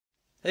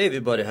Hey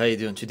everybody, how you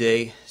doing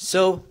today?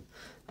 So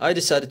I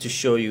decided to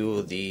show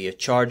you the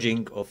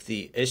charging of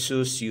the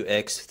Asus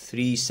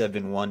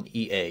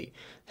UX371EA.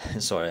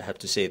 Sorry, I have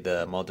to say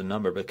the model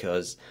number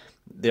because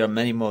there are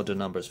many model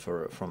numbers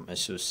from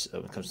Asus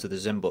when it comes to the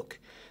Zenbook.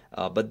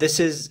 But this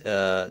is,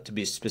 to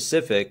be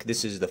specific,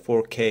 this is the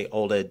 4K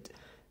OLED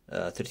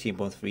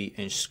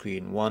 13.3-inch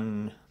screen,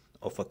 one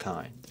of a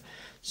kind.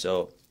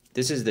 So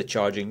this is the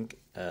charging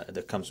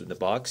that comes with the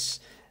box.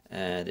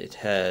 And it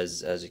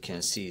has, as you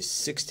can see,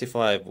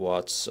 65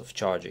 watts of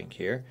charging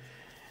here.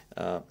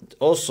 It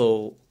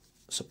also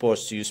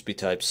supports USB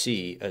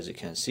Type-C, as you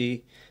can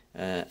see,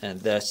 and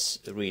that's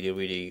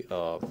really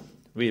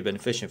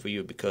beneficial for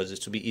you because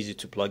it will be easy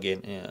to plug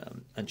in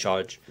and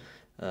charge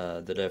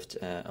the left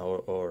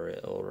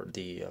or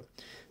the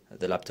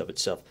laptop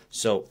itself.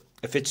 So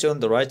if it's on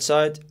the right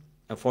side,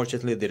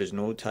 unfortunately there is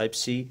no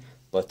Type-C,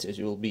 but it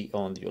will be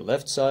on your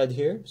left side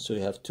here. So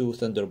you have two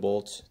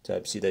Thunderbolt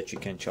Type-C that you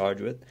can charge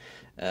with.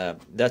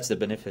 That's the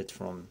benefit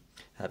from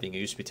having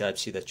a USB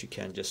Type-C, that you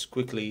can just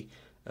quickly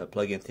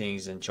plug in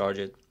things and charge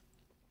it.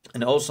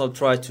 And also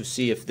try to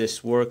see if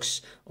this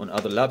works on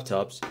other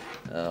laptops,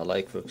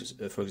 like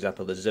for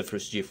example the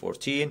Zephyrus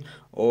G14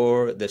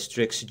 or the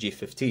Strix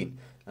G15.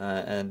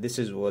 And this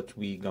is what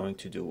we're going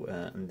to do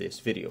in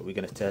this video. We're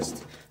going to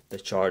test the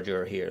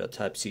charger here, the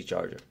Type-C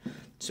charger.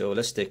 So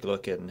let's take a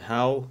look at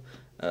how.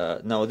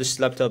 Now this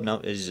laptop now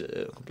is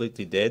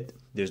completely dead.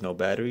 There's no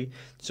battery,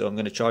 so I'm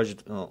going to charge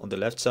it on the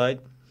left side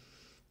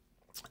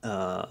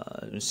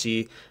and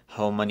see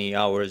how many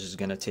hours it's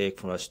going to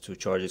take for us to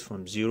charge it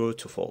from 0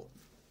 to full.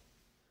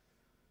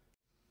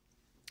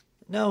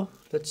 Now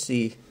let's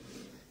see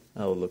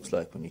how it looks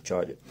like when you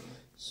charge it.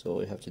 So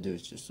all you have to do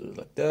is just do it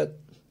like that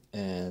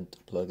and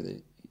plug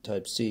the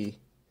Type-C,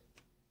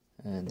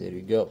 and there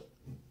you go,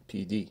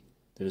 PD.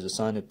 There's a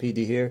sign of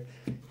PD here.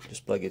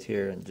 Just plug it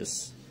here and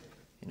just,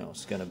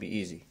 it's gonna be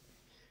easy.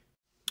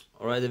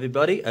 Alright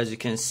everybody, as you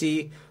can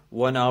see,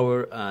 1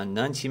 hour and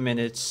 90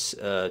 minutes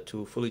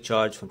to fully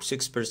charge from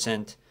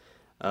 6%.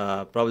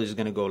 Probably is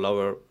gonna go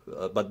lower,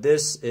 but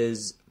this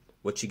is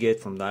what you get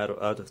from the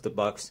out of the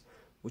box,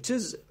 which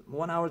is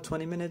 1 hour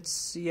 20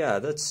 minutes. Yeah,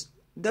 that's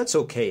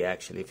okay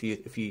actually if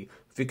you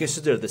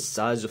consider the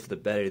size of the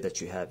battery that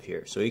you have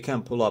here. So you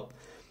can pull up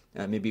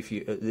maybe if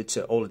you it's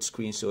an OLED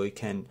screen, so you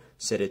can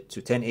set it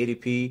to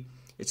 1080p.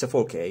 It's a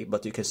 4K,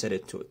 but you can set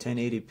it to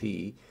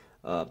 1080p,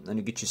 and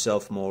you get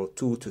yourself more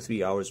 2 to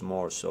 3 hours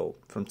more. So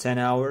from 10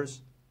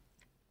 hours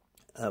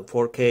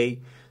 4K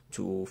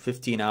to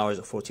 15 hours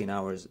or 14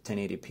 hours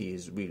 1080p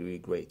is really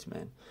great,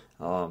 man.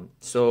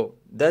 So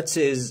that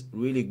is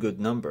really good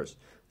numbers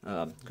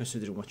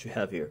considering what you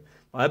have here.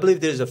 I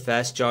believe there's a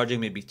fast charging,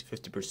 maybe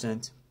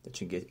 50% that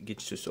you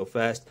get you so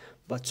fast,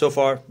 but so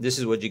far this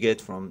is what you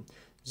get from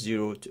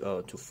 0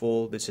 to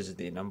full. This is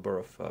the number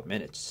of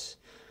minutes.